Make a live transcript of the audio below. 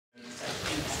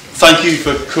thank you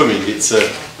for coming. It's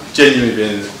genuinely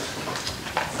been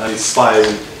an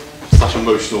inspiring /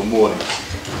 emotional morning.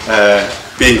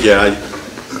 Being here, I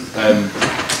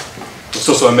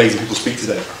saw some amazing people speak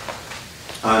today.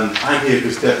 And I'm here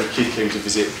because a kid came to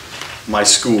visit my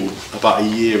school about a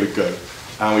year ago,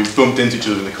 and we bumped into each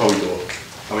other in the corridor,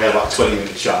 and we had about a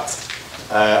 20-minute chat.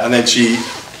 And then she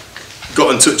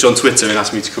got in touch on Twitter and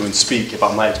asked me to come and speak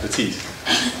about my expertise.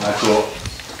 And I thought,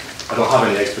 I don't have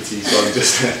any expertise, so I'm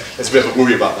just, it's a bit of a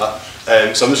worry about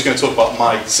that. So I'm just going to talk about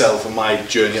myself and my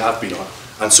journey I've been on,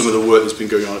 and some of the work that's been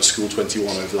going on at School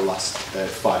 21 over the last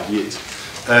 5 years.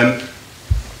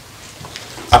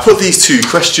 I put these two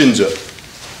questions up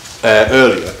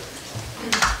earlier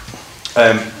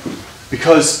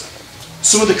because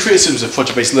some of the criticisms of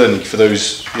project-based learning, for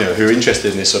those who are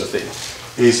interested in this sort of thing,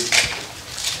 is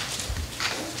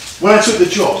when I took the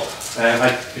job,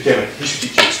 I became a history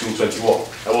teacher at School 21.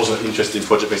 I wasn't interested in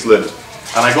project-based learning,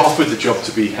 and I got offered the job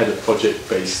to be head of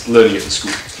project-based learning at the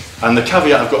school. And the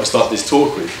caveat I've got to start this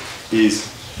talk with is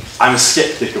I'm a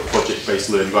sceptic of project-based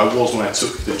learning. I was when I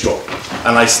took the job,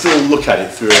 and I still look at it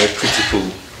through a critical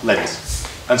lens.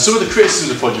 And some of the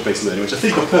criticisms of project-based learning, which I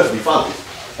think are perfectly valid,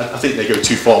 I think they go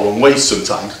too far wrong ways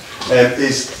sometimes,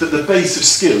 is that the base of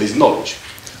skill is knowledge.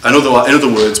 In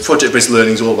other words, project-based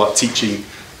learning is all about teaching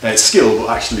skill, but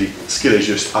actually skill is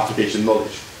just application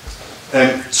knowledge.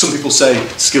 Some people say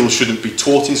skills shouldn't be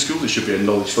taught in school, it should be a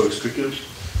knowledge-focused curriculum.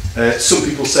 Some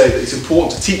people say that it's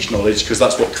important to teach knowledge because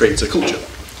that's what creates a culture.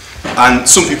 And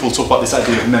some people talk about this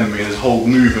idea of memory, and there's a whole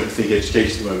movement, I think, in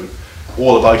education at the moment,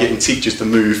 all about getting teachers to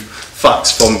move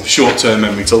facts from short-term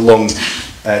memory to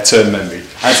long-term memory.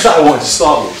 And it's that I wanted to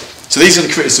start with. So these are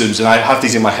the criticisms, and I have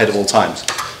these in my head at all times.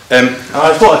 And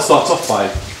I thought I'd start off by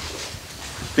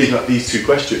thinking about these two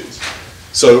questions.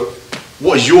 So,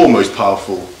 what is your most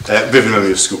powerful vivid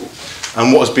memory of school?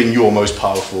 And what has been your most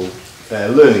powerful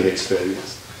learning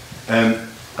experience? And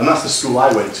that's the school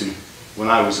I went to when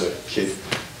I was a kid.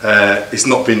 It's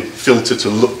not been filtered to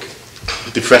look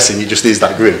depressing, it just is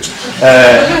that grim.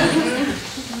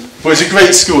 But it's a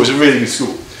great school, it's a really good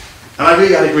school. And I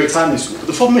really had a great time in school. But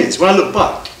the problem is, when I look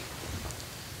back,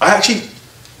 I actually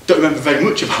don't remember very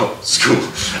much about school.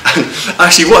 And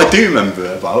actually what I do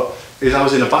remember about is I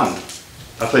was in a band.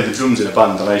 I played the drums in a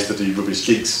band and I used to do rubbish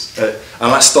gigs.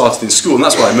 And that started in school, and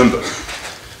that's what I remember.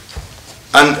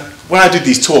 And when I do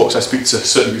these talks, I speak to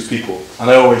certain groups of people, and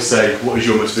I always say, what is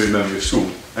your most vivid memory of school?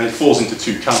 And it falls into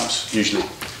two camps, usually.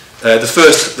 The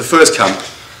first camp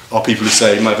are people who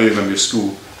say, my vivid memory of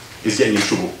school is getting in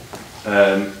trouble.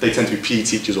 They tend to be PE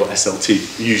teachers or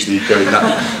SLT, usually go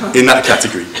in that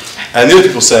category. And the other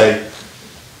people say,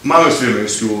 my most vivid memory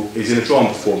of school is in a drama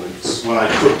performance, when I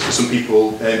cooked for some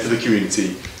people for the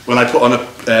community, when I put on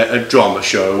a drama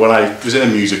show, when I was in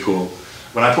a musical,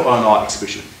 when I put on an art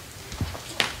exhibition.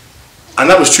 And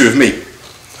that was true of me.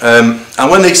 And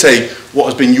when they say, what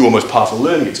has been your most powerful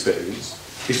learning experience,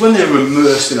 it's when they were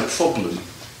immersed in a problem,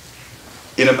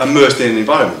 immersed in an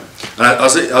environment. And I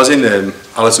was in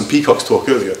Alison Peacock's talk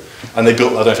earlier, and they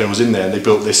built, I don't know if anyone was in there, and they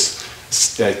built this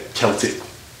Celtic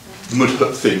mud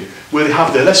hut thing, where they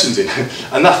have their lessons in.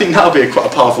 And I think that'll be quite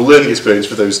a powerful learning experience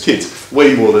for those kids,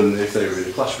 way more than if they were in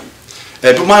a classroom.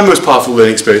 But my most powerful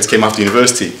learning experience came after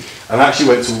university, and I actually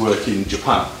went to work in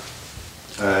Japan.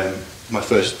 My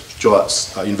first job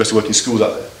at university, working in schools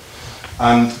out there.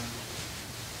 And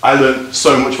I learned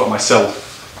so much about myself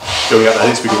going out there. I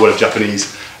didn't speak a word of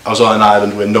Japanese. I was on an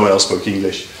island where no one else spoke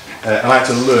English. And I had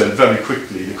to learn very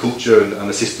quickly the culture and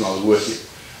the system I was working.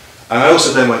 And I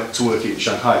also then went to work in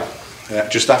Shanghai,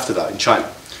 just after that, in China.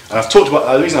 And I've talked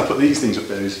about, the reason I put these things up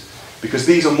there is because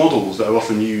these are models that are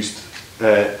often used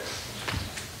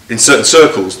in certain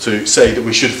circles to say that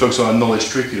we should focus on a knowledge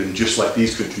curriculum just like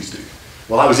these countries do.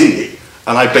 Well, I was in it,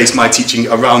 and I based my teaching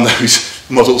around those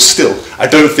models still. I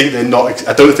don't think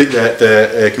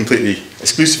they're completely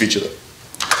exclusive of each other.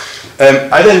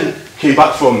 I then came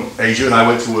back from Asia, and I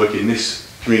went to work in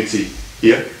this community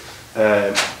here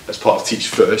as part of Teach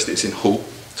First. It's in Hull,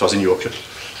 so I was in Yorkshire.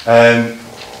 And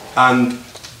I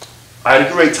had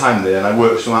a great time there, and I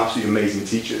worked with some absolutely amazing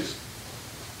teachers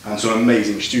and some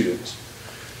amazing students.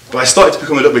 But I started to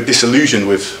become a little bit disillusioned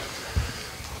with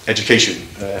education.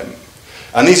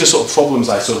 And these are sort of problems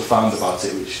I sort of found about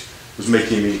it, which was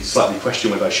making me slightly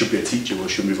question whether I should be a teacher or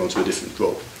should move on to a different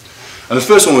role. And the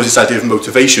first one was this idea of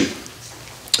motivation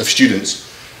of students.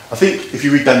 I think if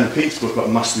you read Dan Repeat's book about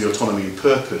mastery, autonomy and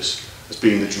purpose as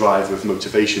being the driver of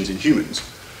motivations in humans,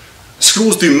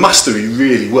 schools do mastery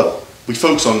really well. We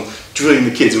focus on drilling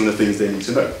the kids on the things they need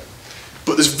to know.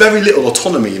 But there's very little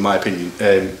autonomy, in my opinion,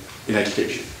 in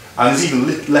education. And there's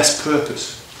even less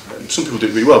purpose. Some people do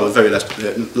it really well, but very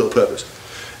little purpose.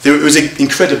 It was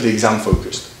incredibly exam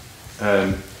focused,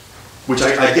 which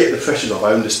I get the pressures of,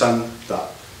 I understand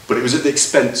that, but it was at the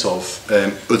expense of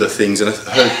other things. And I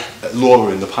heard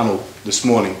Laura in the panel this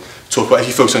morning talk about if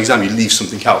you focus on exam, you leave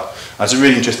something out. There's a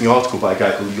really interesting article by a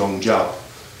guy called Yong Zhao.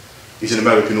 He's an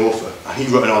American author, and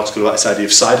he wrote an article about this idea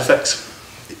of side effects.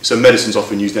 So medicine's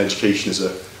often used in education as a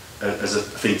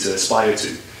thing to aspire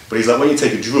to. But he's like, when you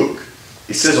take a drug,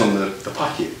 it says on the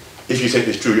packet, if you take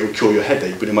this drug, it will cure your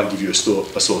headache, but it might give you a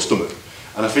sore stomach.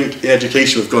 And I think in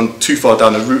education, we've gone too far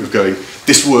down the route of going,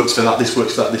 this works for that, this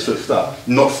works for that, this works for that,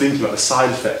 not thinking about the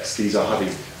side effects these are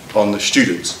having on the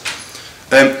students.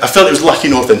 I felt it was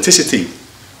lacking authenticity.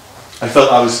 I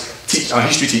felt I'm a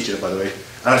history teacher, by the way,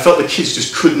 and I felt the kids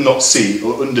just could not see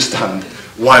or understand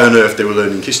why on earth they were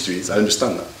learning history. I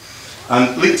understand that.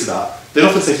 And linked to that, they'd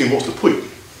often say to me, what's the point?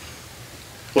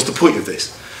 What's the point of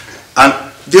this? And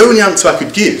the only answer I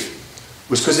could give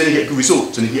was because then you get good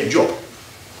results and you get a job.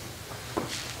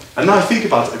 And now I think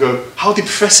about it, I go, how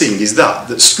depressing is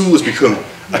that school has become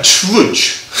a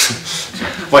trudge?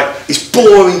 Like, it's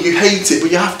boring, you hate it,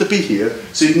 but you have to be here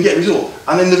so you can get a result.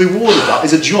 And then the reward of that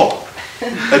is a job.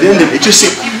 At the end of it,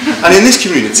 and in this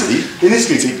community,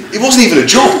 it wasn't even a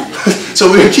job.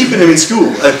 So we were keeping them in school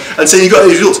and saying, you got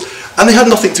these results. And they had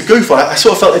nothing to go for. I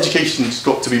sort of felt education's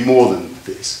got to be more than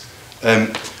this.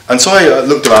 And so I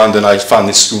looked around and I found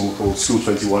this school called School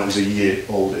 21. It was a year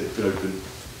old, it had been open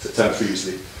September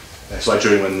previously. So I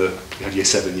joined when we had year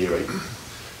 7, year 8. And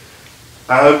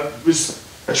I was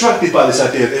attracted by this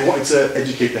idea that they wanted to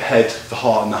educate the head, the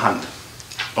heart and the hand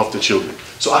of the children.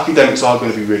 So academics are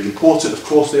going to be really important, of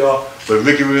course they are. We're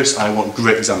rigorous and I want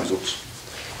great exam results.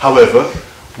 However,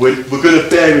 we're going to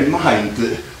bear in mind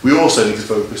that we also need to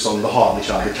focus on the heart of the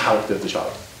child, the character of the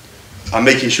child, and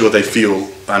making sure they feel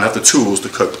and have the tools to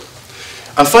cope.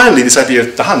 And finally, this idea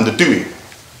of the hand, the doing.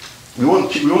 We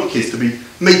want kids to be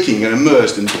making and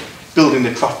immersed in building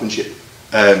their craftsmanship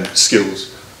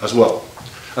skills as well.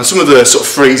 And some of the sort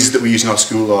of phrases that we use in our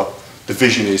school are, the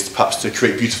vision is perhaps to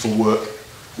create beautiful work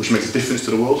which makes a difference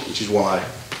to the world, which is what I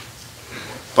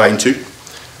buy into.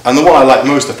 And the one I like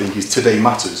most, I think, is today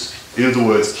matters. In other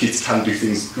words, kids can do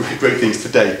things, great things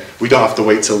today. We don't have to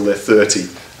wait till they're 30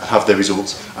 and have their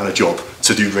results and a job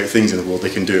to do great things in the world. They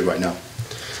can do it right now.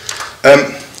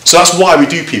 So that's why we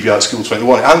do PBI at School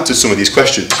 21. It answers some of these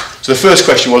questions. So the first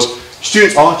question was,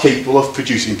 students are capable of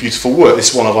producing beautiful work. This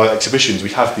is one of our exhibitions.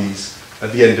 We have these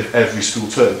at the end of every school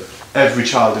term. Every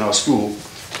child in our school,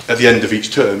 at the end of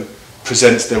each term,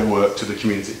 presents their work to the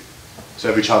community. So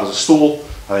every child has a stall,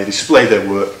 and they display their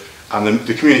work, and then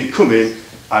the community come in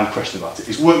and question about it.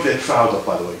 It's work they're proud of,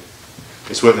 by the way.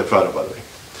 It's work they're proud of, by the way.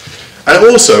 And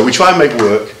also, we try and make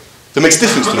work that makes a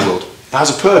difference to the world. It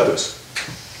has a purpose.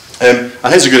 And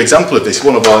here's a good example of this.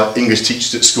 One of our English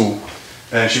teachers at school,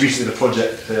 she recently did a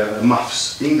project, a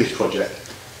maths English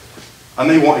project, and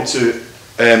they wanted to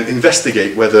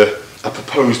investigate whether a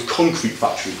proposed concrete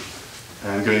factory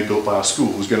going to be built by our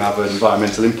school was going to have an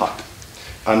environmental impact.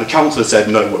 And the councillor said,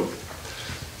 no, it won't.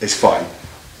 It's fine.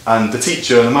 And the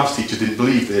teacher and the maths teacher didn't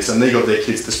believe this, and they got their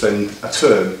kids to spend a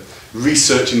term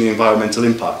researching the environmental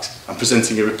impact and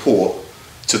presenting a report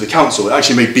to the council. It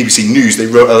actually made BBC News. They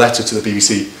wrote a letter to the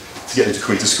BBC to get them to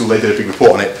come into school. They did a big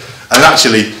report on it. And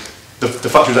actually, the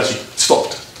factory was actually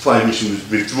stopped. Flying mission was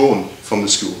withdrawn from the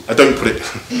school. I don't put it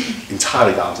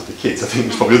entirely down to the kids. I think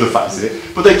there's probably other factors in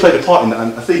it. But they played a part in that.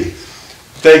 And I think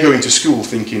they're going to school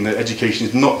thinking that education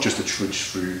is not just a trudge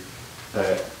through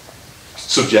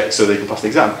subjects so they can pass the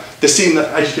exam. They're seeing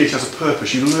that education has a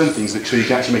purpose. You learn things so you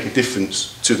can actually make a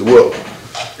difference to the world.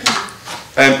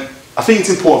 I think it's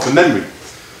important for memory.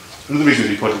 Another reason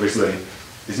we do project-based learning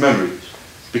is memory.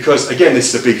 Because, again,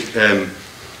 this is a big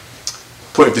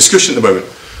point of discussion at the moment.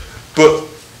 But,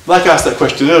 like I asked that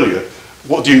question earlier,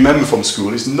 what do you remember from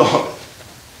school? It's not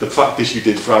the practice you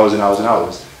did for hours and hours and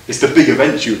hours. It's the big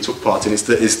events you took part in. It's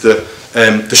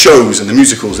the shows and the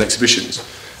musicals and exhibitions.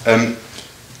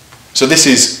 So this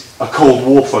is a Cold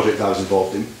War project that I was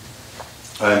involved in.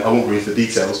 I won't go into the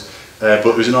details, but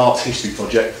it was an art history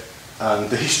project, and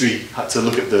the history had to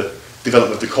look at the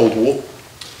development of the Cold War,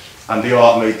 and the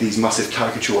art made these massive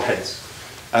caricature heads.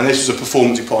 And this was a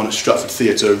performance we put on at Stratford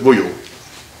Theatre Royal,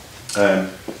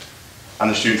 and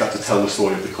the students had to tell the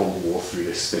story of the Cold War through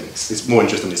this thing. It's more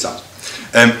interesting than it sounds.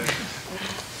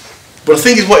 But the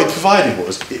thing is, what it provided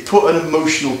was, it put an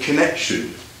emotional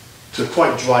connection to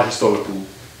quite dry historical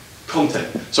content.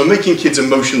 So making kids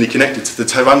emotionally connected to the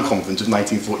Tehran Conference of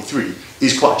 1943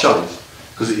 is quite a challenge,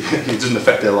 because it doesn't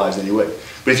affect their lives anyway.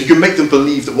 But if you can make them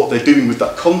believe that what they're doing with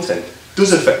that content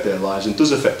does affect their lives and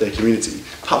does affect their community,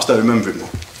 perhaps they'll remember it more.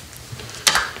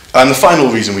 And the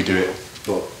final reason we do it,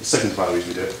 well, the second final reason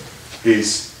we do it,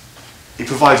 is it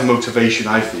provides motivation,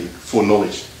 I think, for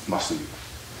knowledge mastery.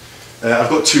 I've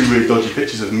got two really dodgy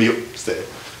pictures of me upstairs,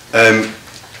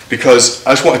 because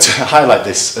I just wanted to highlight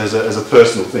this as a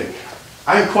personal thing.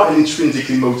 I'm quite an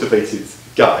intrinsically motivated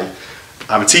guy.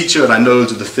 I'm a teacher and I know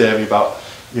loads of the theory about,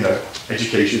 you know,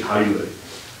 education, how you learn.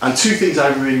 And two things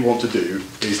I really want to do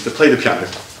is to play the piano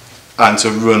and to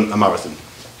run a marathon.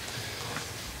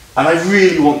 And I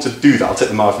really want to do that. I'll take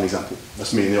the marathon example.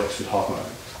 That's me in the Oxford half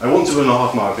marathon. I want to run a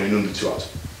half marathon in under 2 hours.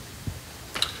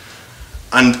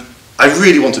 And I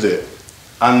really want to do it.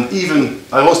 And even,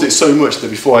 I wanted it so much that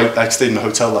before I stayed in a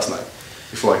hotel last night,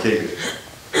 before I came here.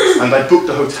 And I booked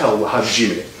a hotel that had a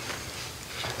gym in it.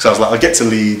 So I was like, I'll get to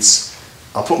Leeds,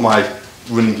 I'll put my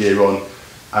running gear on,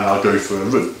 and I'll go for a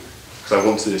run. Because I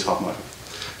want to do this half marathon.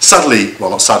 Sadly, well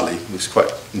not sadly, it was quite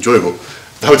enjoyable,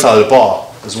 the hotel had a bar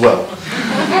as well.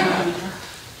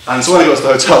 And so when I got to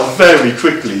the hotel, very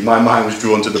quickly my mind was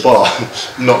drawn to the bar,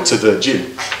 not to the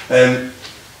gym. And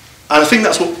I think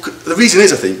that's what, the reason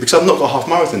is I think, because I've not got a half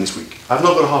marathon this week. I've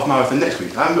not got a half marathon next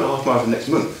week. I haven't got a half marathon next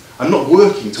month. I'm not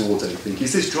working towards anything.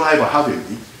 It's this drive I have in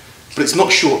me, but it's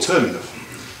not short term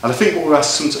enough. And I think what we're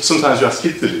asked, sometimes we ask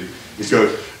kids to do is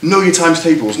go, know your times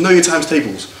tables, know your times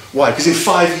tables. Why? Because in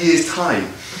 5 years'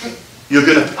 time, you're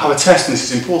going to have a test and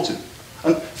this is important.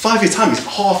 And 5 years' time is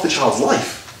half the child's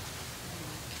life.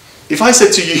 If I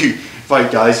said to you,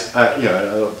 right guys, you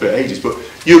know, a bit of ages, but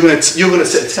you're going to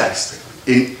sit a test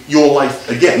in your life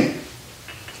again,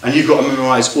 and you've got to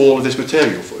memorise all of this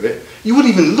material for it, you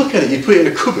wouldn't even look at it, you'd put it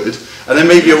in a cupboard, and then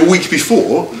maybe a week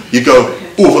before, you'd go,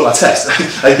 oh, I've got that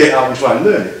test, and get out and try and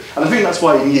learn it. And I think that's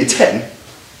why in year 10,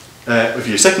 if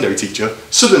you're a secondary teacher,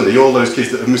 suddenly all those kids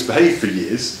that have misbehaved for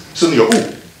years, suddenly go,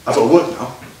 oh, I've got to work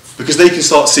now. Because they can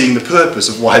start seeing the purpose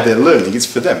of why they're learning, it's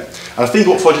for them. And I think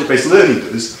what project-based learning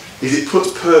does, is it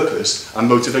puts purpose and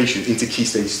motivation into Key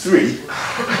Stage 3,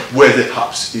 where there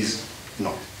perhaps is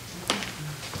not.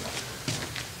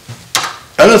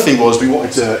 Another thing was we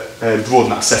wanted to broaden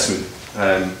that assessment,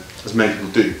 as many people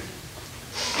do.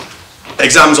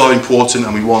 Exams are important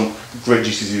and we want great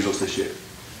GCSE results this year.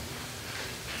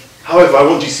 However, I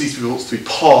want GCSE results to be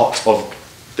part of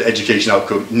the education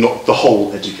outcome, not the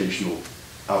whole educational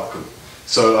outcome.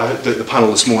 So I heard the panel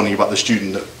this morning about the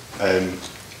student that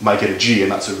might get a G,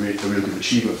 and that's a real good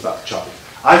achievement for that child.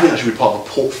 I think that should be part of a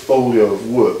portfolio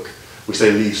of work which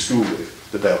they leave school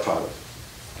with, that they are proud of.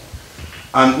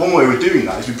 And one way we're doing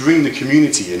that is we bring the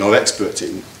community in, or experts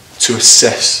in, to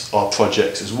assess our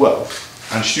projects as well.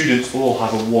 And students all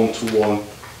have a one-to-one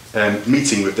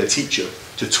meeting with their teacher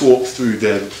to talk through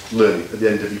their learning at the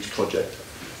end of each project.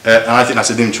 And I think that's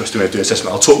an interesting way of doing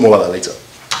assessment. I'll talk more about that later.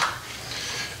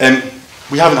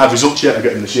 We haven't had results yet, I'll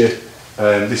get them this year.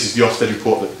 This is the Ofsted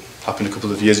report that happened a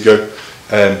couple of years ago.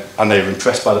 And they were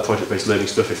impressed by the project-based learning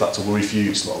stuff. If that's a worry for you,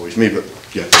 it's not a worry for me, but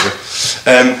yeah.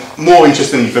 More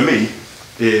interestingly for me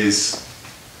is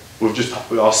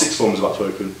our sixth form is about to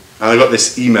open, and I got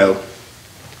this email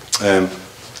a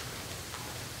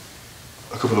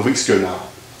couple of weeks ago now,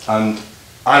 and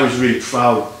I was really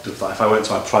proud of that. If I went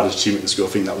to my proudest achievement in school, I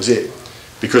think that was it,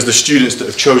 because the students that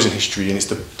have chosen history, and it's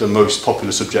the most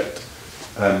popular subject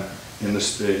in the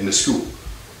school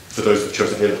for those that have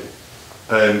chosen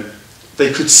A-level,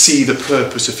 they could see the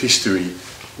purpose of history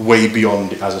way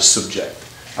beyond it as a subject,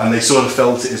 and they sort of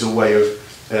felt it as a way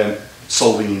of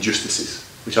solving injustices,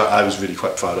 which I was really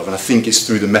quite proud of, and I think it's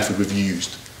through the method we've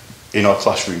used in our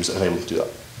classrooms that are able to do that.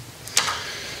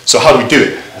 So how do we do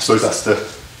it? I suppose that's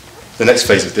the next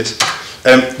phase of this.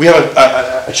 We have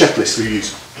a checklist we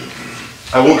use.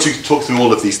 I want to talk through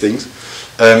all of these things.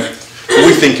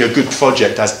 We think a good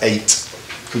project has 8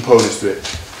 components to it.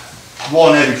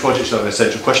 One, every project should have an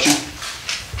essential question,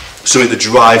 something that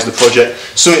drives the project,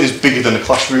 something that's bigger than a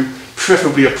classroom,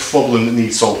 preferably a problem that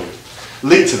needs solving.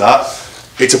 Linked to that,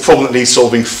 it's a problem that needs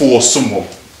solving for someone.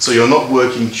 So you're not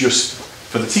working just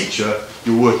for the teacher,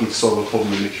 you're working to solve a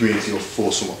problem in the community or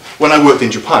for someone. When I worked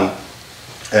in Japan,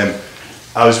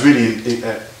 I was really,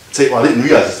 well, I didn't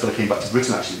realise this until I came back to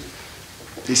Britain actually.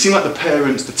 It seemed like the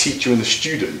parents, the teacher and the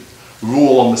student were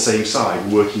all on the same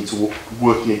side, working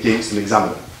against an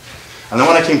examiner. And then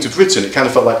when I came to Britain, it kind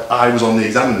of felt like I was on the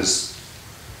examiner's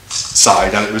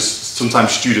side, and it was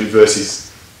sometimes student versus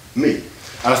me.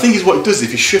 And I think is what it does,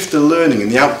 if you shift the learning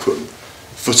and the outcome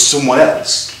for someone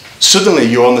else, suddenly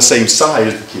you're on the same side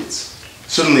as the kids.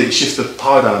 Suddenly it shifts the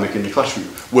power dynamic in the classroom,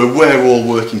 where we're all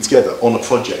working together on a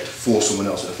project for someone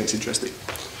else, and I think it's interesting.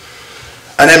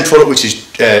 An end product which is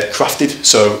crafted,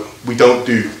 so we don't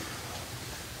do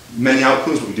many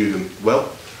outcomes, but we do them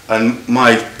well. And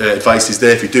my advice is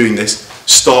there, if you're doing this,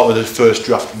 start with a first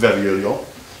draft very early on.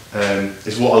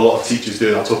 Is what a lot of teachers do,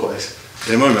 and I'll talk about this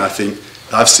in a moment. I think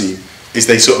I've seen is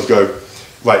they sort of go,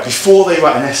 right, before they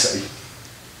write an essay,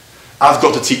 I've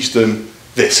got to teach them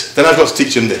this, then I've got to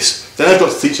teach them this, then I've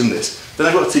got to teach them this, then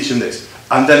I've got to teach them this,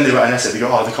 and then they write an essay. They go,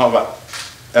 oh, they can't write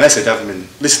an essay, they haven't been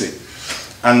listening.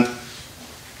 And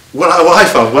what I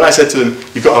found when I said to them,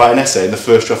 you've got to write an essay and the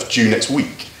first draft due next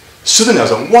week, suddenly I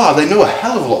was like, wow, they know a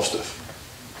hell of a lot of stuff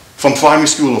from primary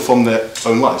school or from their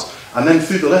own lives. And then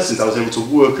through the lessons, I was able to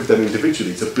work with them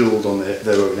individually to build on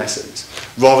their own essays,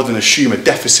 rather than assume a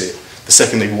deficit the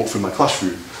second they walked through my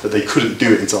classroom, that they couldn't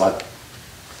do it until I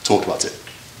talked about it.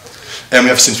 And we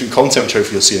have significant content, which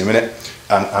hopefully you'll see in a minute,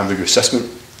 and rigorous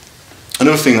assessment.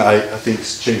 Another thing that I think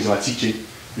has changed in my teaching,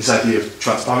 this idea of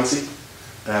transparency.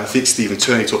 I think Stephen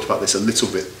Turney talked about this a little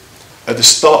bit. At the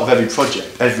start of every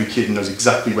project, every kid knows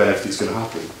exactly when everything's going to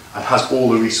happen and has all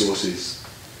the resources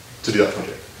to do that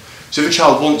project. So if a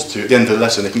child wants to, at the end of the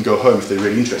lesson, they can go home if they're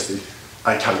really interested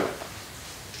and carry on.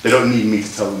 They don't need me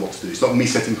to tell them what to do. It's not me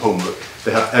setting homework.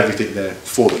 They have everything there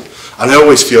for them. And I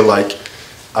always feel like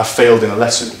I've failed in a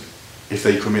lesson if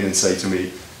they come in and say to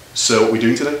me, so what are we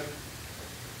doing today?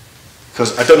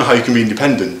 Because I don't know how you can be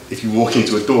independent if you walk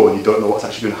into a door and you don't know what's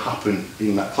actually going to happen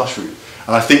in that classroom.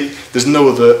 And I think there's no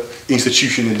other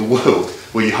institution in the world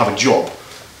where you have a job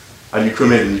and you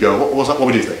come in and you go, what are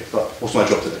we doing today? What's my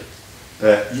job today?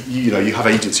 You know, you have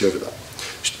agency over that.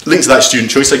 Linked to that,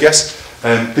 student choice, I guess.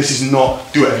 This is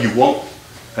not do whatever you want.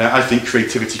 I think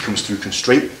creativity comes through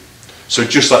constraint. So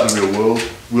just like the real world,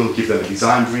 we'll give them a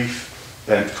design brief,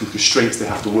 constraints they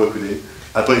have to work within,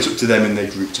 but it's up to them in their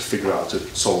group to figure out to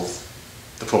solve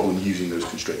the problem using those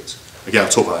constraints. Again,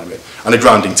 I'll talk about that in a minute. And a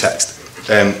grounding text.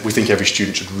 We think every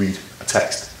student should read a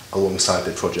text alongside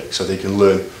their project so they can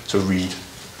learn to read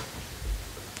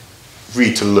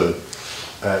to learn.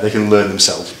 They can learn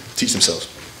themselves, teach themselves.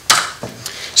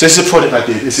 So this is a project I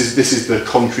did. This is the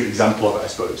concrete example of it, I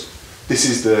suppose. This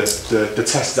is the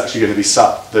test is actually going to be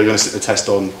sat. They're going to sit the test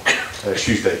on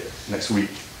Tuesday next week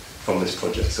from this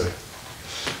project. So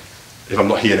if I'm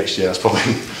not here next year, that's probably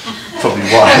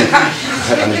why.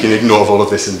 And you can ignore all of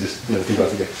this and just think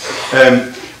about it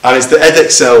again. And it's the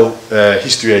edXL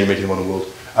History Aid Making a Modern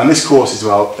World. And this course is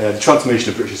about the transformation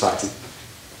of British society.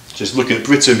 Just looking at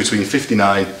Britain between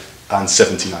 59 and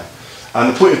 79.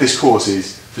 And the point of this course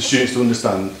is for students to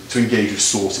understand, to engage with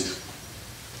sources.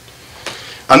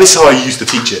 And this is how I used to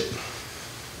teach it.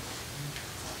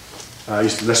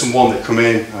 Lesson 1, they'd come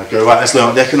in, I'd go, right, let's learn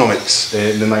about the economics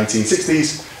in the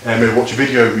 1960s, maybe watch a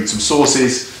video, read some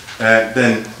sources,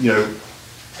 then,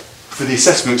 for the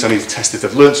assessments, I need to test if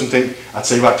they've learned something. I'd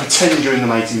say, right, pretend you're in the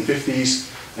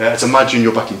 1950s, let's imagine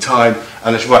you're back in time,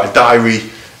 and let's write a diary,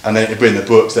 and then it'd bring the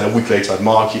books, then a week later I'd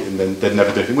mark it, and then they'd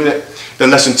never do anything with it. Then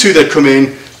lesson 2, they'd come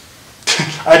in.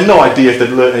 I had no idea if they'd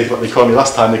learned anything about the economy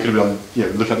last time. They could have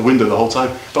been looking out the window the whole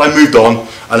time. But I moved on,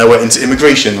 and I went into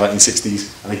immigration in the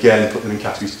 1960s, and again put them in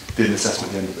categories, did an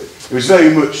assessment at the end of it. It was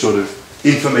very much sort of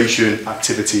information,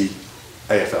 activity,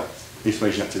 AFL.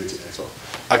 Information, activity,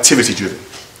 AFL. Activity driven.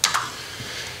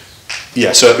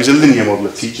 Yeah, so it was a linear model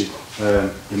of teaching.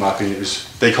 In my opinion,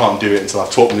 they can't do it until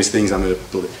I've taught them these things, I'm going to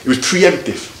build it. It was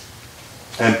preemptive.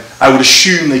 I would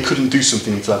assume they couldn't do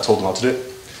something until I told them how to do it.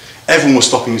 Everyone was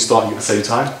stopping and starting at the same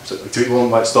time. So activity 1,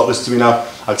 right, start listening to me now.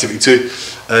 Activity 2,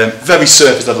 very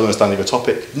surface level understanding of a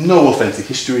topic. No authentic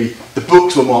history. The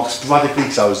books were marked sporadically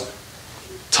because I was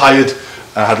tired.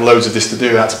 I had loads of this to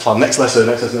do. I had to plan next lesson,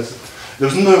 next lesson, next lesson. There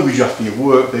was no redrafting of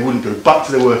work. They wouldn't go back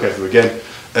to their work ever again.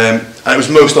 And it was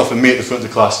most often me at the front of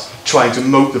the class trying to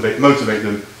motivate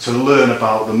them to learn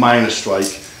about the miners'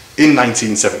 strike in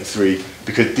 1973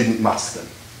 because it didn't matter to them.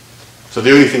 So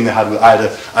the only thing they had was I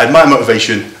had my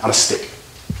motivation and a stick.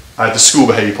 I had the school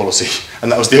behaviour policy,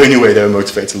 and that was the only way they were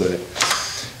motivated to learn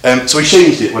it. So we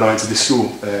changed it when I went to this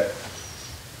school.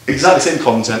 Exactly the same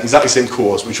content, exactly the same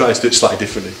course, but we tried to do it slightly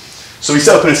differently. So we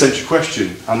set up an essential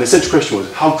question, and the essential question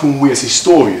was, how can we as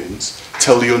historians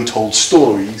tell the untold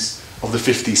stories of the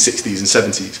 50s, 60s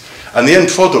and 70s? And the end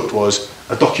product was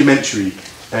a documentary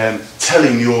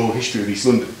telling the oral history of East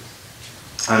London.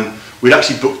 And we'd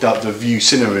actually booked out the View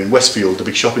Cinema in Westfield, the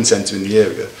big shopping centre in the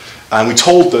area. And we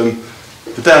told them,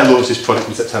 the day I launched this project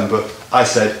in September, I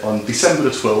said, on December the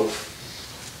 12th,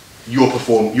 your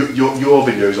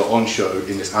videos are on show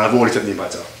in this, and I've already sent the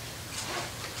invite out.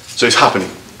 So it's happening.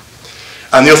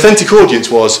 And the authentic audience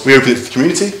was, we opened it to the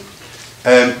community,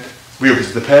 we opened it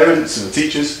to the parents and the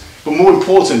teachers, but more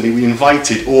importantly, we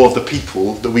invited all of the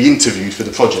people that we interviewed for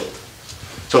the project.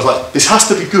 So I was like, this has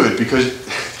to be good because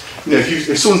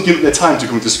if someone's given their time to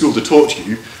come into school to talk to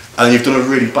you, and you've done a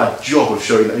really bad job of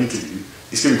showing that interview,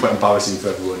 it's going to be quite embarrassing for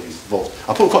everyone involved.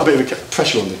 I put quite a bit of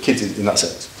pressure on the kids in that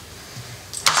sense.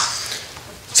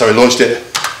 So we launched it.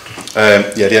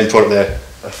 Yeah, the end product there,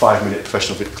 a 5-minute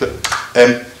professional video clip.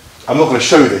 I'm not going to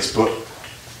show this, but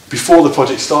before the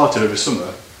project started over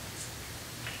summer,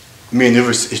 me and the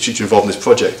other teacher involved in this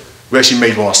project, we actually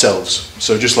made one ourselves.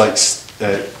 So just like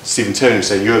Stephen Turner was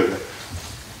saying earlier,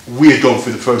 we had gone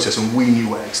through the process and we knew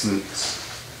what excellence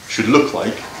should look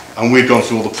like, and we'd gone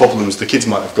through all the problems the kids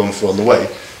might have gone through on the way,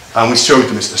 and we showed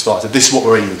them this at the start. This is what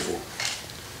we're aiming for.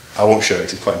 I won't show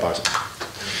it, it's quite embarrassing.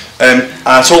 And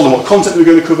I told them what content we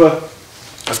were going to cover.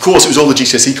 Of course, it was all the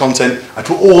GCSE content. I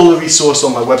put all the resources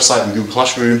on my website and Google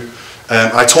Classroom.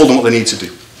 I told them what they needed to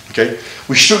do. Okay?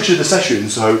 We structured the session,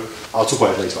 so I'll talk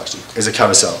about it later actually. It's a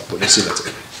carousel, but you'll see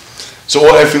later.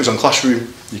 So everything's on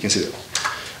Classroom, you can see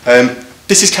that.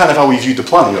 This is kind of how we viewed the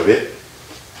planning of it.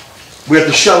 We had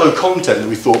the shallow content that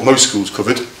we thought most schools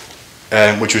covered,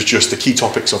 which was just the key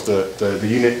topics of the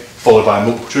unit, followed by a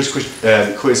multiple choice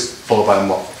quiz, followed by a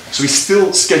mock. So we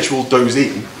still scheduled those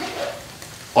in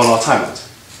on our timelines.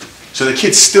 So the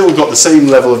kids still got the same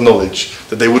level of knowledge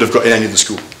that they would have got in any other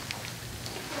school.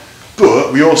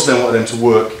 But we also then wanted them to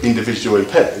work individually in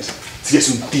pairs to get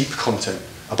some deep content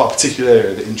about a particular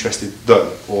area that interested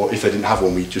them, or if they didn't have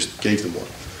one, we just gave them one.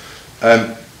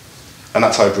 And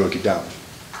that's how I broke it down.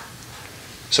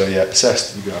 So yeah,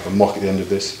 assessed, you're going to have a mock at the end of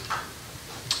this.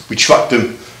 We tracked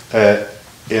them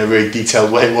in a really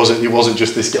detailed way. It wasn't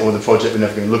just this, get on with the project, we're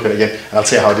never going to look at it again. And I'll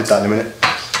tell you how I did that in a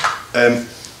minute.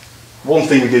 One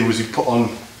thing we did was we put on,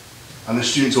 and the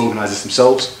students organised this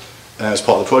themselves as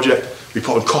part of the project, we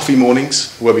put on coffee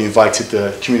mornings where we invited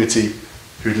the community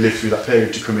who'd lived through that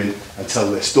period to come in and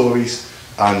tell their stories,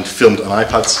 and filmed on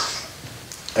iPads.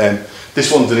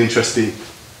 This one's an interesting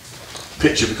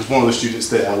picture because one of the students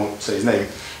there, I won't say his name,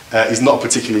 is not a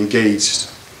particularly engaged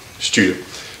student.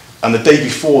 And the day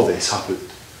before this happened,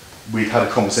 we'd had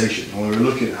a conversation and we were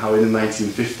looking at how in the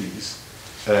 1950s,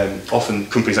 often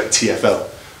companies like TfL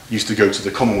used to go to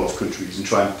the Commonwealth countries and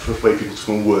try and persuade people to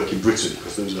come and work in Britain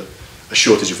because there was a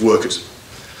shortage of workers.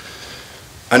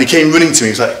 And he came running to me,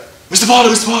 he was like, Mr.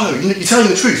 Pardoe, you're telling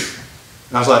the truth.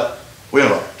 And I was like, what are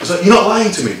you on about? I was like, you're not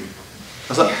lying to me. I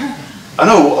was like, I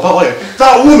know, about what?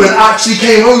 That woman actually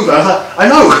came over. I was like, I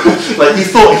know. Like, he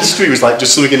thought history was like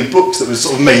just something in the books that was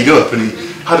sort of made up, and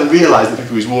he hadn't realised that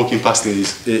people he was walking past in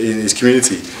his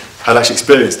community had actually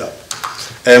experienced that.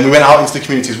 And we went out into the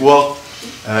community as well.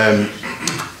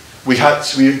 We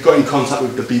got in contact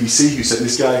with the BBC, who sent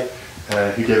this guy,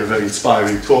 who gave a very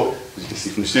inspiring talk, as you can see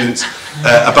from the students,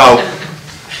 about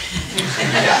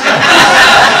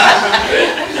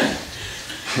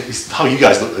it's how you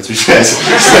guys look, to be fair.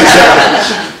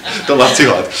 Don't laugh too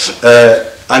hard.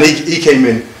 And he came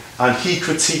in and he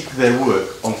critiqued their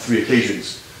work on 3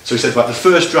 occasions. So he said, right, the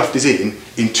first draft is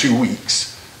in 2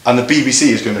 weeks, and the BBC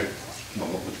is going to, well,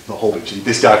 not the whole BBC,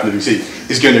 this guy from the BBC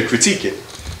is going to critique it.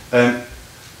 And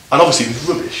obviously it was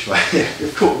rubbish, right?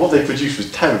 Of course, what they produced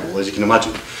was terrible, as you can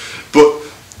imagine. But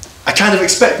I kind of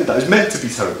expected that. It was meant to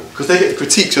be terrible, because they get the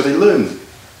critique, so they learn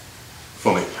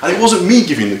from it. And it wasn't me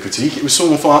giving the critique, it was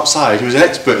someone from outside who was an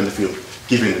expert in the field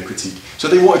giving the critique. So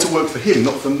they wanted to work for him,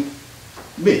 not for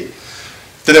me.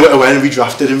 Then they went away and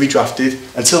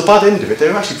redrafted, until by the end of it, they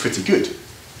were actually pretty good.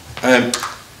 And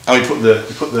we put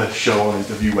the show on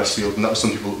the View Westfield, and that was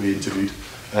some people that we interviewed.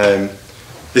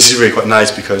 This is really quite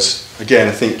nice because, again,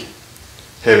 I think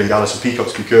hearing Alison Peacock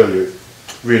speak earlier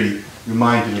really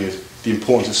reminded me of the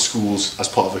importance of schools as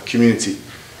part of a community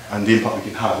and the impact we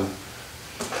can have. And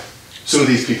some of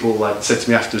these people said to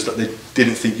me afterwards that they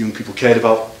didn't think young people cared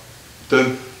about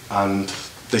them, and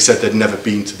they said they'd never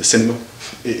been to the cinema.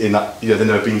 They'd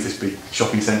never been to this big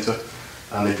shopping centre,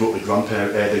 and they brought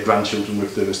their grandchildren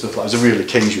with them and stuff like that. It was a real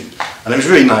occasion, and it was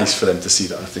really nice for them to see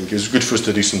that. I think it was good for us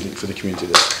to do something for the community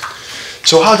there.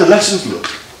 So how do lessons look?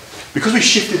 Because we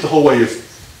shifted the whole way of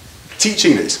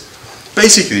teaching this,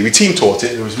 basically we team taught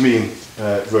it. There was me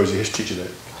and Rosie, his teacher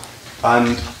there,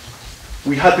 and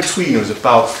we had between us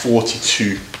about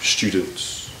 42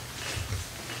 students.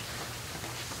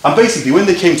 And basically when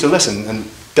they came to lesson, and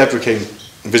Deborah came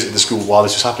and visited the school while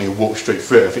this was happening and walked straight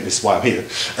through it, I think this is why I'm here,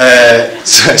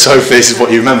 so hopefully this is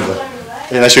what you remember,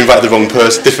 unless you invited the wrong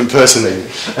person, different person maybe.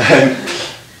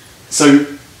 So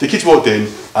the kids walked in,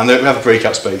 and we have a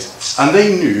breakout space, and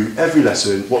they knew every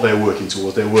lesson what they were working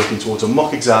towards. They were working towards a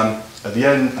mock exam at the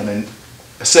end, and then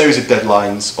a series of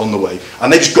deadlines on the way,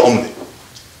 and they just got on with it.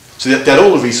 So they had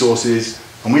all the resources,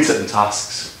 and we'd set them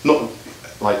tasks, not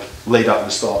like laid out at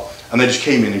the start, and they just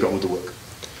came in and got on with the work.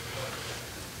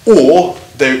 Or,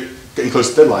 they getting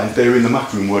close to deadlines, they were in the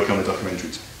Mac room working on the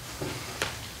documentaries.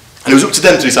 And it was up to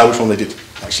them to decide which one they did.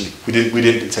 actually. We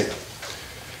didn't dictate that.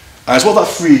 And what that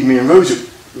freed me and Rosie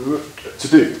to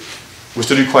do was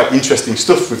to do quite interesting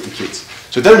stuff with the kids.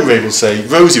 So then we were able to say,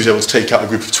 Rosie was able to take out a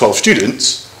group of 12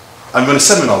 students and run a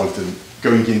seminar with them,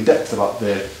 going in depth about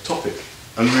their topic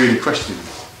and really questioning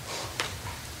them.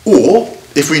 Or,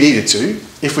 if we needed to,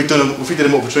 if we did a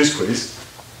multiple choice quiz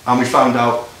and we found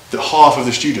out that half of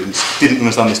the students didn't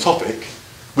understand this topic,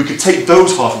 we could take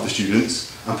those half of the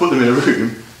students and put them in a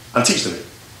room and teach them it.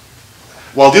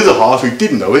 While the other half, who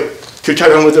didn't know it, could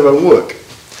carry on with their own work.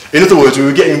 In other words, we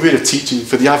were getting rid of teaching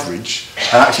for the average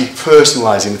and actually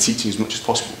personalising the teaching as much as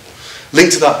possible.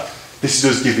 Linked to that, this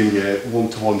is us giving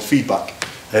one-to-one feedback.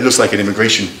 It looks like an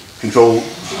immigration control.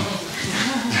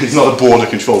 It's not a border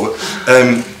control, but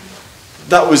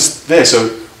that was there.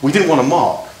 So we didn't want to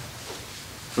mark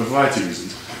for a variety of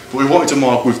reasons, but we wanted to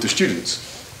mark with the students.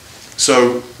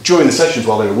 So during the sessions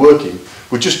while they were working,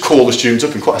 we'd just call the students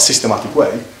up in quite a systematic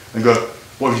way and go,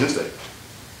 "What have you done today?"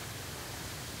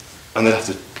 And they'd have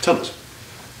to tell us.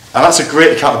 And that's a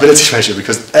great accountability measure,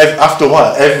 because after a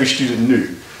while, every student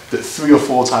knew that 3 or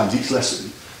 4 times each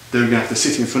lesson, they were going to have to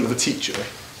sit in front of a teacher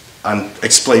and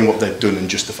explain what they'd done and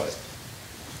justify it.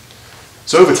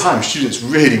 So over time, students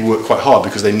really work quite hard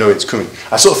because they know it's coming.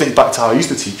 I sort of think back to how I used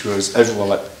to teach, whereas everyone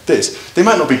like this, they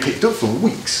might not be picked up for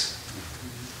weeks.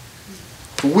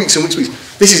 For weeks and weeks and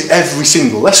weeks. This is every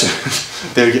single lesson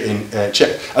they were getting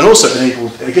checked. And also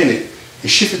enabled, again, it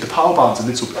shifted the power balance a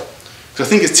little bit. Because I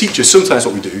think as teachers, sometimes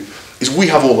what we do is we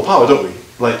have all the power, don't we?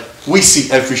 Like, we see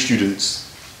every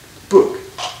student's book,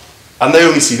 and they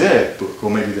only see their book, or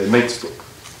maybe their mate's book.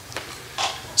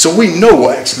 So we know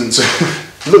what excellence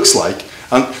looks like,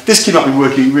 and this kid might be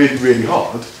working really, really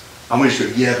hard, and we just go,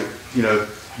 yeah, but, you know,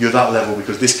 you're that level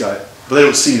because this guy, but they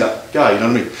don't see that guy, you know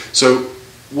what I mean? So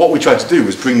what we tried to do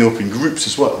was bring them up in groups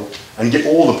as well, and get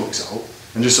all the books out,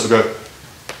 and just sort of go,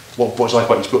 what do you like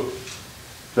about each book?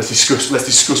 Let's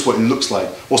discuss what it looks like.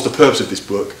 What's the purpose of this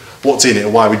book? What's in it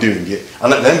and why are we doing it?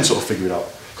 And let them sort of figure it out.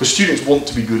 Because students want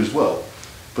to be good as well.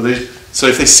 But so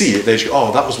if they see it, they just go,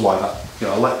 oh, that was why that, you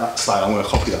know, I like that style, I'm going to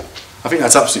copy that. I think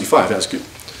that's absolutely fine, I think that's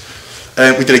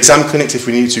good. We did exam clinics if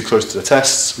we needed to, close to the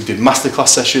tests. We did masterclass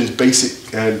sessions,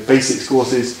 basics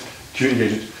courses, community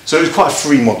engagement. So it was quite a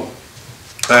free model.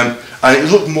 And it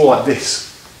looked more like this.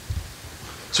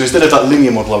 So instead of that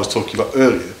linear model I was talking about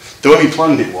earlier, the way we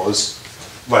planned it was,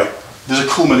 right, there's a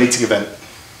culminating event.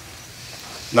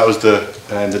 And that was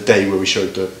the day where we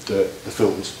showed the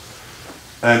films.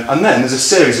 And then there's a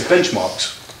series of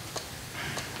benchmarks.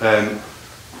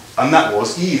 And that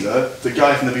was either the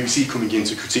guy from the BBC coming in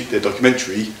to critique their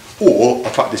documentary or a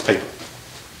practice paper.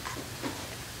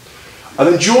 And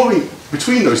then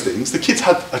between those things, the kids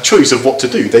had a choice of what to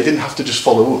do. They didn't have to just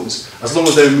follow us, as long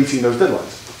as they were meeting those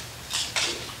deadlines.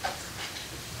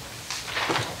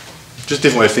 Just a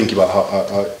different way of thinking about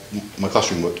how my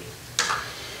classroom worked.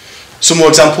 Some more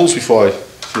examples before I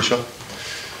finish up.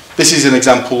 This is an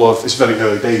example of, it's very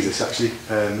early days this actually,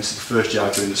 this is the first year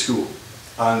I joined the school.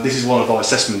 And this is one of our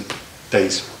assessment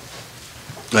days.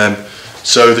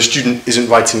 So the student isn't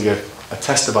writing a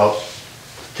test about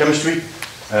chemistry,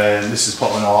 this is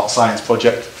part of an art science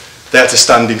project. They had to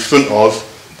stand in front of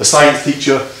the science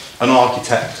teacher, an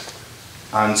architect,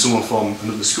 and someone from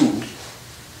another school,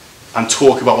 and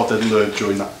talk about what they'd learned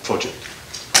during that project.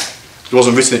 It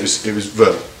wasn't written, it was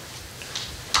verbal.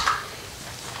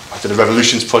 I did a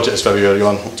revolutions project, it's very early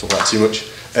on, I won't talk about it too much.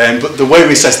 But the way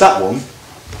we assessed that one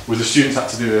was the students had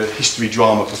to do a history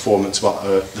drama performance about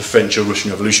the French or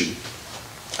Russian Revolution.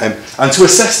 And to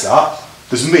assess that,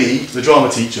 there's me, the drama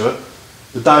teacher,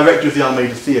 the director of the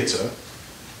Almeida Theatre,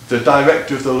 the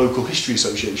director of the local history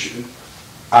association,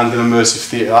 and an immersive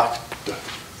theatre actor.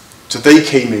 So they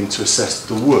came in to assess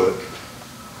the work.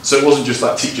 So it wasn't just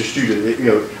like teacher-student, you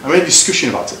know, I made a discussion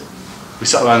about it. We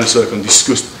sat around in a circle and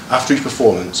discussed, after each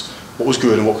performance, what was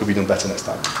good and what could be done better next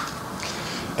time.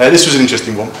 This was an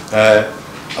interesting one.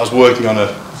 I was working on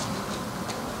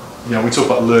you know, we talk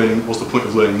about learning, what's the point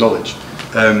of learning knowledge?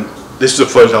 This was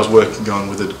a project I was working on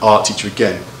with an art teacher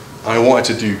again, and I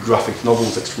wanted to do graphic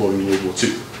novels exploring World War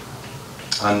II.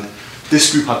 And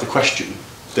this group had the question,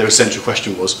 their essential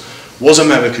question was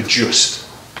America just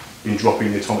in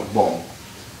dropping the atomic bomb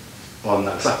on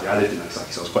Nagasaki? I lived in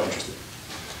Nagasaki, so I was quite interested.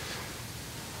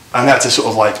 And I had to sort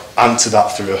of like answer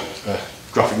that through a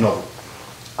graphic novel.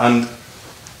 And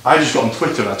I just got on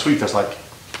Twitter and I tweeted, I was like,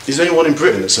 is there anyone in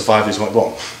Britain that survived the atomic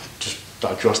bomb? Just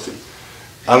out of curiosity.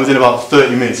 And within about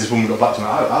 30 minutes, this woman got back to me,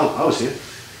 I was here.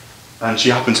 And she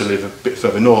happened to live a bit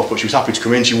further north, but she was happy to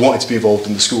come in, she wanted to be involved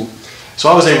in the school. So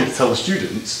I was able to tell the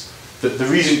students that the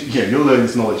reason, yeah, you're learning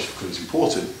this knowledge because it's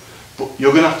important, but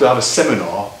you're going to have a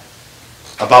seminar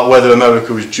about whether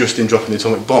America was just in dropping the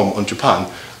atomic bomb on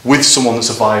Japan with someone that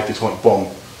survived the atomic bomb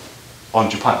on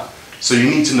Japan. So you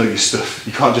need to know your stuff.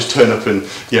 You can't just turn up and,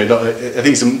 you know, I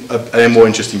think it's a more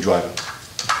interesting driver.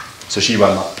 So she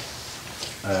ran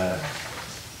that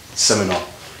seminar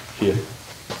here.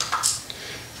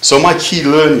 So my key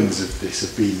learnings of this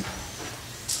have been,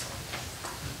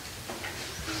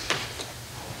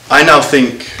 I now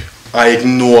think I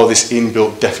ignore this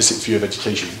inbuilt deficit view of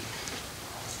education.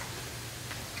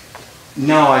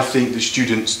 Now I think the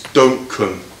students don't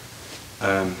come.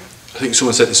 I think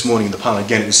someone said this morning in the panel,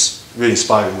 again, it was really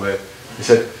inspiring, where they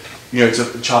said, you know, it's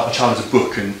a child has a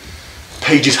book and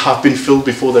pages have been filled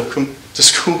before they've come to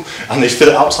school, and they fill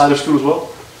it outside of school as well.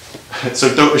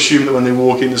 So don't assume that when they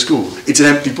walk into school, it's an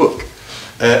empty book.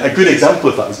 A good example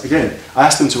of that is, again, I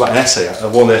asked them to write an essay.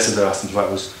 One of the essays I asked them to write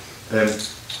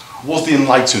was the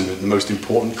Enlightenment the most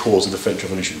important cause of the French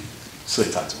Revolution?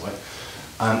 Silly title, right?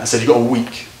 And I said, you've got a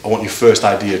week, I want your first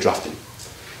idea drafting.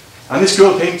 And this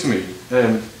girl came to me,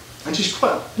 and she's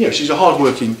quite, you know, she's a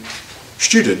hard-working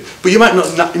student, but you might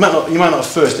not at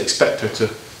first expect her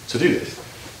to do this.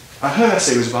 And her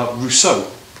essay was about Rousseau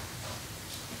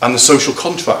and the social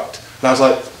contract. And I was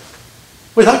like,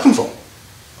 where did that come from?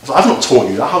 I was like, I've not taught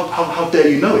you that, how dare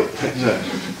you know it?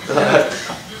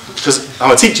 Because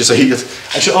I'm a teacher, so he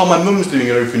said, oh, my mum's doing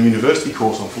an open university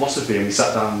course on philosophy, and we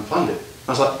sat down and planned it.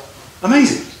 I was like,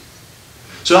 amazing.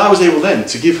 So I was able then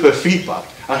to give her feedback,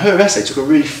 and her essay took a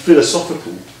really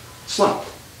philosophical slant.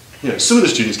 You know, some of the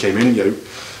students came in, you know,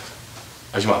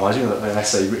 as you might imagine, an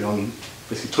essay written on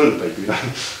basically toilet paper, you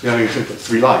know,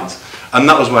 3 lines. And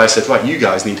that was where I said, right, you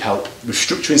guys need help with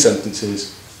structuring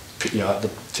sentences, you know, the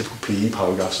typical PE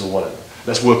paragraphs or whatever.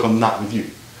 Let's work on that with you.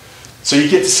 So you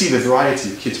get to see the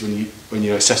variety of kids when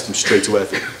you assess them straight away, I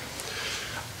think.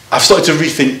 I've started to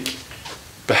rethink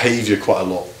behaviour quite a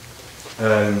lot.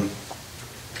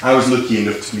 I was lucky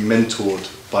enough to be mentored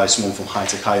by someone from High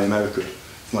Tech High in America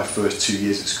for my first 2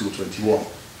 years at School 21.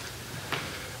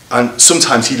 And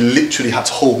sometimes he literally had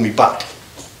to hold me back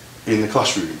in the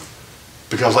classroom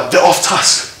because I was like, they're off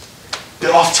task.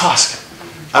 They're off task.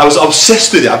 I was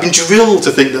obsessed with it. I've been drilled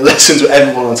to think that lessons were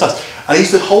everyone on task. And he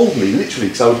used to hold me, literally,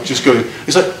 because I was just going,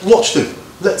 he's like, watch them.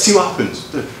 Let's see what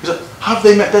happens. He's like, have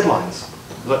they met deadlines?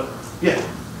 I was like, yeah.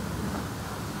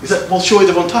 He's like, well, surely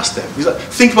they're on task then. He's like,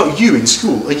 think about you in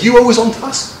school. Are you always on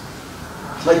task?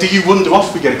 Like, do you wander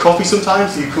off? We get a coffee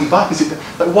sometimes? Do you come back and sit there?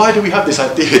 Like, why do we have this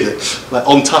idea that like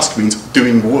on task means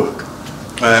doing work?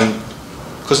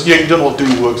 Because you don't know what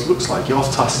doing work looks like. You're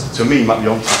off task, to me, might be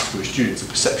on task for a student. It's a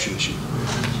perception issue.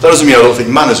 That doesn't mean I don't think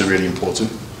manners are really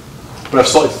important, but I've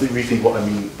started to rethink what I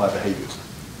mean by behaviour.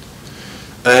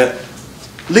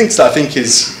 Linked to that, I think,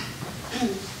 is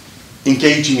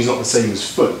engaging is not the same as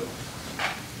fun.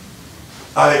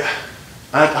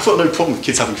 I've got no problem with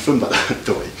kids having fun by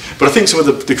the way, but I think some of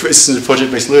the criticisms of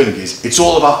project-based learning is it's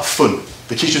all about fun.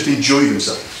 The kids just enjoy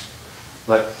themselves.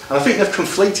 Like, and I think they've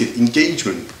conflated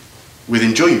engagement with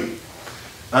enjoyment.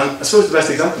 And I suppose the best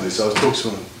example of this, I was talking to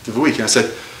someone the other week, and I said,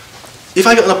 if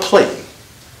I get on a plane,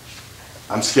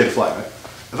 I'm scared of flying, right?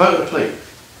 If I get on a plane,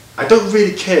 I don't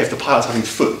really care if the pilot's having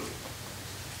fun,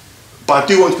 but I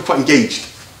do want to be quite engaged.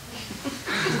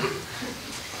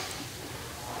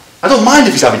 I don't mind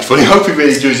if he's having fun, I hope he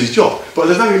really enjoys his job, but at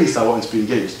the very least I want him to be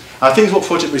engaged. And I think what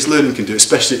project-based learning can do,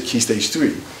 especially at Key Stage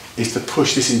 3, is to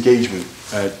push this engagement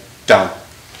down.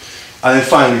 And then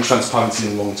finally, transparency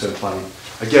and long-term planning.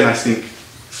 Again, I think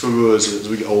for us, as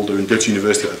we get older and go to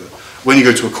university or whatever, when you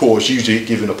go to a course, you're usually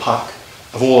given a pack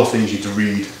of all the things you need to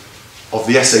read, of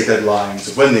the essay deadlines,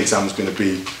 of when the exam's going to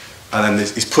be, and then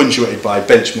it's punctuated by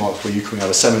benchmarks where you can have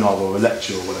a seminar or a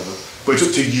lecture or whatever. But it's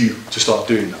up to you to start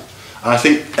doing that. And I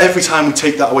think every time we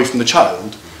take that away from the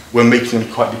child, we're making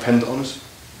them quite dependent on us.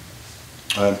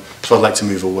 So I'd like to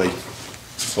move away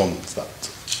from that.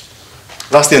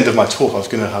 That's the end of my talk. I was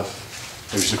going to have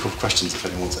maybe just a couple of questions if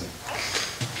anyone wants any.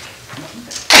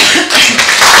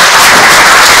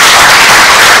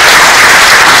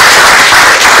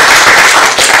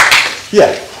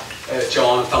 Yeah.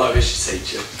 John, fellow history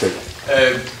teacher.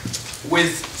 Okay.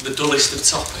 With the dullest of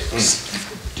topics,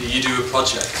 do you do a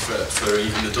project for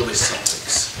even the dullest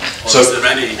topics? Or is there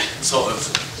any sort of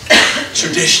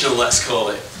traditional, let's call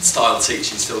it, style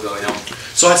teaching still going on?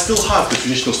 So I still have the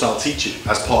traditional style teaching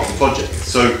as part of the project.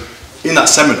 So in that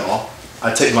seminar,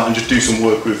 I'd take them out and just do some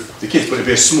work with the kids, but it'd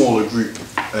be a smaller group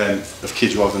of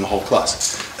kids rather than the whole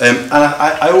class. And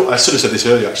I sort of said this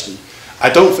earlier actually, I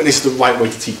don't think this is the right way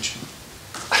to teach.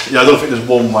 I don't think there's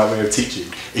one right way of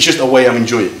teaching. It's just a way I'm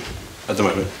enjoying at the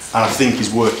moment, and I think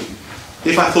is working.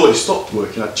 If I thought it stopped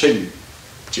working, I'd change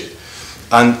it.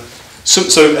 And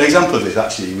So an example of this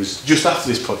actually was just after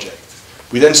this project,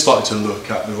 we then started to look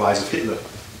at the rise of Hitler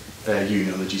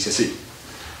Union on the GCSE.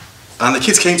 And the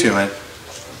kids came to me and went,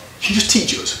 "Can you just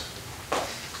teach us?"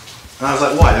 And I was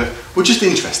like, "Why?" They went, "We're just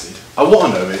interested. I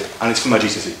want to know it, and it's for my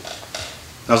GCSE."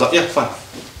 And I was like, "Yeah, fine."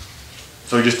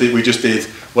 So we just did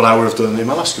what I would have done in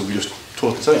my last school. We just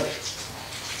taught it to them.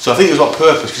 So I think it was on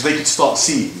purpose because they could start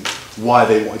seeing why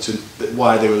they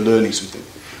were learning something,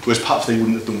 whereas perhaps they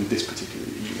wouldn't have done with this particular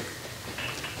unit.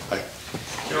 Right.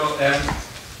 So,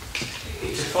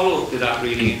 to follow up to that,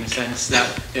 really, in the sense that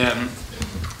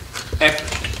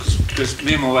because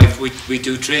me and my wife we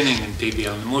do training in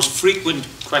PBL, and the most frequent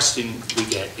question we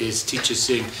get is teachers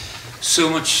saying, "So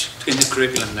much in the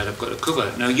curriculum that I've got to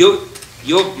cover." Now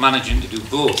you're managing to do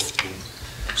both.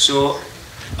 So,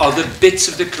 are there bits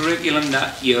of the curriculum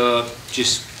that you're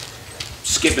just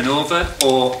skipping over,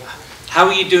 or how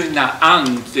are you doing that?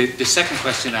 And the second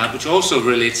question I had, which also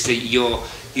relates to your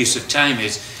use of time,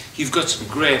 is you've got some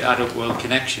great adult world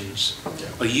connections. Yeah.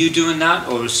 Are you doing that,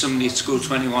 or is somebody at School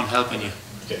 21 helping you?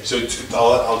 Okay, so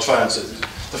I'll try and answer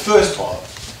the first part.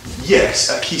 Yes,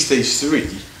 at Key Stage 3,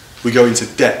 we go into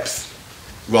depth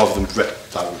rather than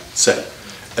breadth, I would say.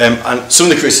 And some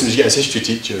of the criticisms you get as a history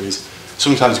teacher is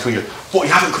sometimes they come and go, "What,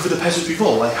 you haven't covered the peasants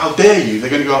before? Like, how dare you?" They're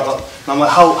going to go out that. And I'm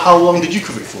like, how long did you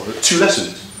cover it for? 2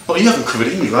 lessons? Well, you haven't covered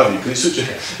it either, have you? Because it's such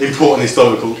an important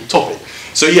historical topic.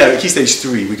 So yeah, at Key Stage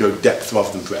 3, we go depth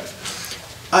rather than breadth.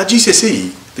 At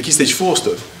GCSE, the Key Stage 4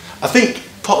 stuff, I think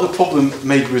part of the problem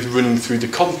maybe with running through the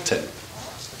content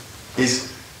is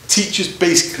teachers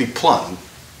basically plan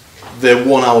their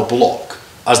 1 hour block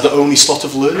as the only slot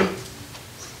of learning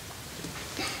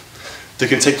that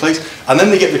can take place, and then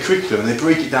they get the curriculum and they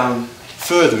break it down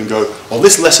further and go, "Well,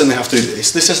 this lesson they have to do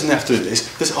this lesson they have to do this,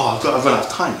 I've run out of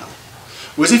time now."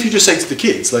 Whereas if you just say to the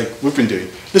kids, like we've been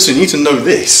doing, "Listen, you need to know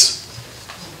this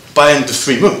by end of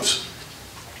 3 months.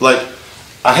 Like,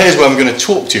 and here's where I'm going to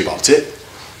talk to you about it."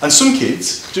 And some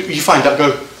kids, you find out,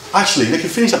 go, actually, they can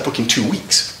finish that book in 2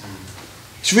 weeks.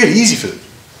 It's really easy for them.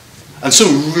 And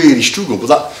some really struggle with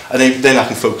that, and then I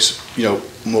can focus,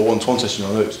 more one-to-one session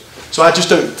on those. So I just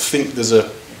don't think there's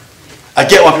I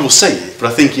get why people say it,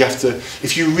 but I think you have to,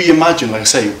 if you reimagine, like I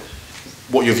say,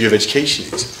 what your view of education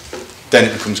is, then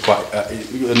it becomes quite a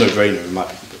no-brainer in my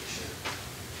opinion.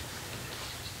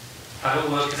 Adult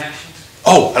world connections?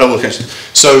 Oh, adult world connections.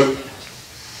 So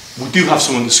we do have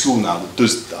someone at the school now that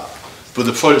does that, but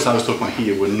the projects I was talking about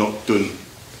here were not done.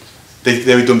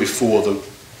 They were done before the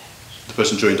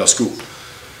person joined our school.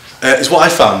 It's what I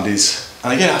found is,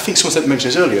 and again, I think someone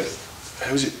mentioned this earlier.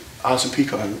 Who was it? Alison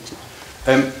Peacock.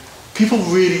 People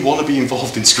really want to be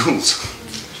involved in schools.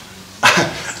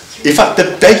 In fact,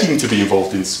 they're begging to be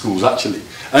involved in schools, actually.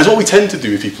 And what we tend to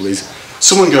do with people is,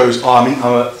 someone goes, "Oh,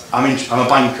 I'm a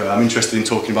banker, I'm interested in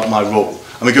talking about my role."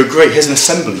 And we go, "Great, here's an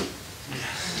assembly."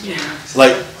 Yeah.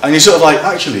 And you're sort of like,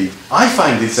 actually, I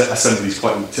find this assembly is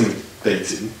quite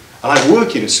intimidating, and I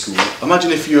work in a school.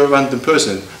 Imagine if you're a random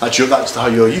person, actually that's how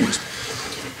you're used.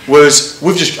 Whereas,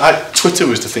 Twitter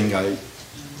was the thing I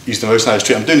used the most. I'm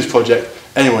doing this project,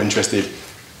 anyone interested,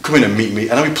 come in and meet me,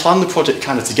 and then we plan the project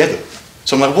kind of together.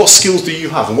 So I'm like, what skills do you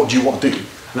have and what do you want to do?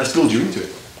 And let's build you into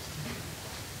it.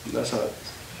 That's how it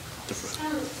differs.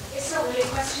 It's not really a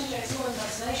question, it's more an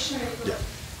observation. Yeah.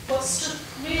 What's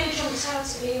really jumped out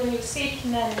at me when you were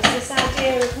speaking then is this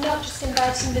idea of not just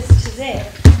inviting visitors in,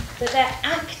 but they're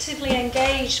actively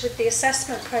engaged with the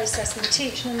assessment process and the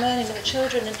teaching and learning of the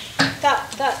children. And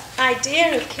that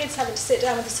idea of kids having to sit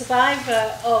down with a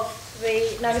survivor of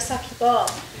the Nagasaki bomb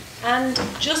and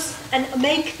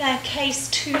make their case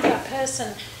to that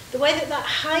person, the way that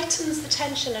heightens the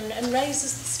tension and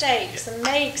raises the stakes and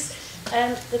makes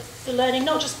the learning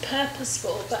not just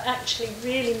purposeful but actually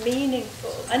really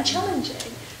meaningful and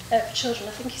challenging for children,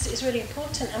 I think is really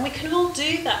important. And we can all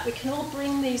do that. We can all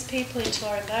bring these people into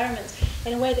our environments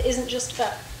in a way that isn't just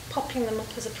about popping them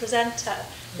up as a presenter,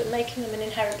 but making them an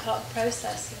inherent part of the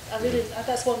process.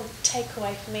 That's one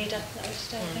takeaway for me, definitely,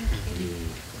 today. Thank you.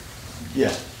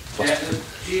 Yeah.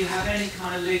 Do you have any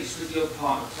kind of links with your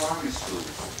partner primary school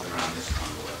around this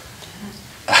kind of work?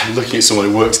 I'm looking at someone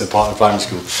who works in a partner primary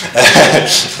school.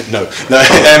 No.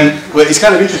 Well, it's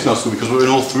kind of interesting in our school because we're an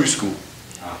all-through school.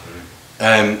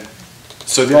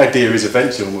 So the idea is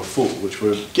eventually when we're full, which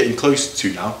we're getting close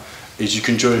to now, is you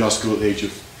can join our school at the age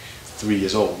of 3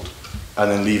 years old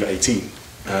and then leave at 18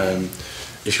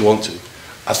 if you want to.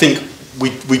 I think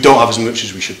we don't have as much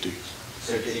as we should do.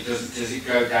 So does it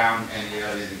go down any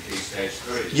earlier than Key Stage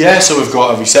 3? Yeah, so we've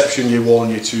got a reception year 1,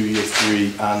 year 2, year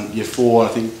 3 and year 4. I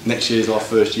think next year is our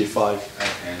first year 5. Okay,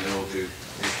 and they all do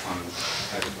this kind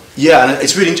of Yeah, and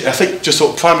it's really I think just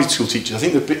sort of primary school teachers, I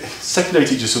think the secondary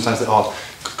teachers sometimes they're hard,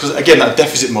 because again, that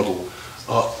deficit model,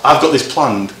 I've got this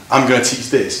planned, I'm going to teach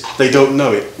this, they don't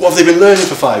know it. What have they been learning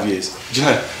for 5 years? Do you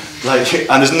know? Like,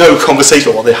 and there's no conversation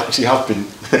about what they actually have been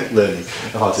learning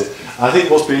about it. And I think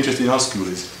what's been interesting in our school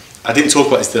is, I didn't talk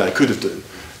about this today, I could have done,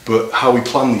 but how we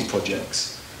plan these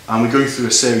projects. And we go through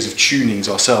a series of tunings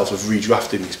ourselves of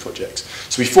redrafting these projects.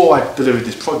 So before I delivered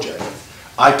this project,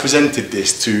 I presented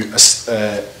this to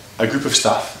a group of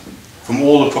staff from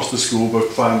all across the school,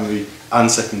 both primary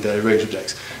and secondary, range of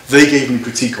subjects. They gave me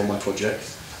critique on my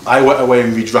project. I went away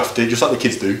and redrafted, just like the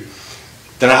kids do.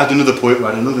 Then I had another point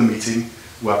where I had another meeting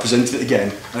where I presented it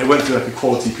again, and I went through like a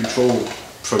quality control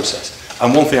process.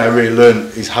 And one thing I really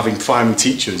learned is having primary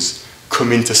teachers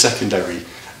come into secondary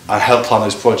and help plan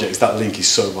those projects. That link is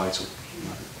so vital.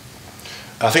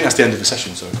 I think that's the end of the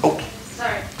session, so... Oh!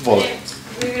 Sorry.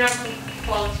 Moving on from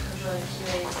quality control and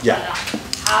community, yeah.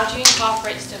 How do you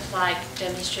incorporate stuff like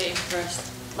demonstrating for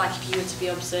us, like if you were to be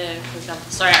observed, for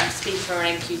example? Sorry, I'm speaking from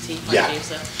an NQT point of view,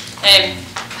 so...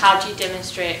 how do you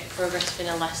demonstrate progress in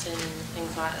a lesson and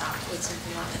things like that with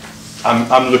something like this?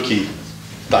 I'm lucky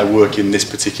that I work in this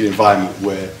particular environment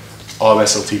where our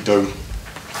SLT don't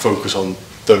focus on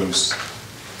those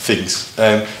things.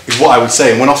 Is what I would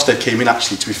say, and when Ofsted came in,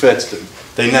 actually, to be fair to them,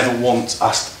 they never once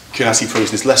asked, can I see progress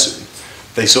in this lesson?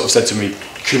 They sort of said to me,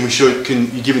 can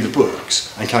you give me the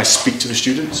books and can I speak to the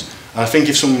students? And I think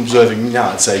if someone observing me now,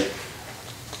 I'd say,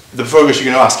 the progress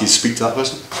you're going to ask is speak to that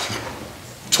person,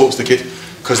 talk to the kid,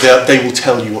 because they will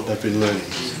tell you what they've been learning,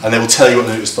 and they will tell you what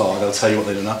they know at the start, and they'll tell you what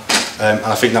they don't know. And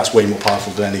I think that's way more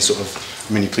powerful than any sort of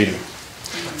mini plenary.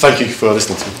 Thank you for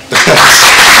listening to me.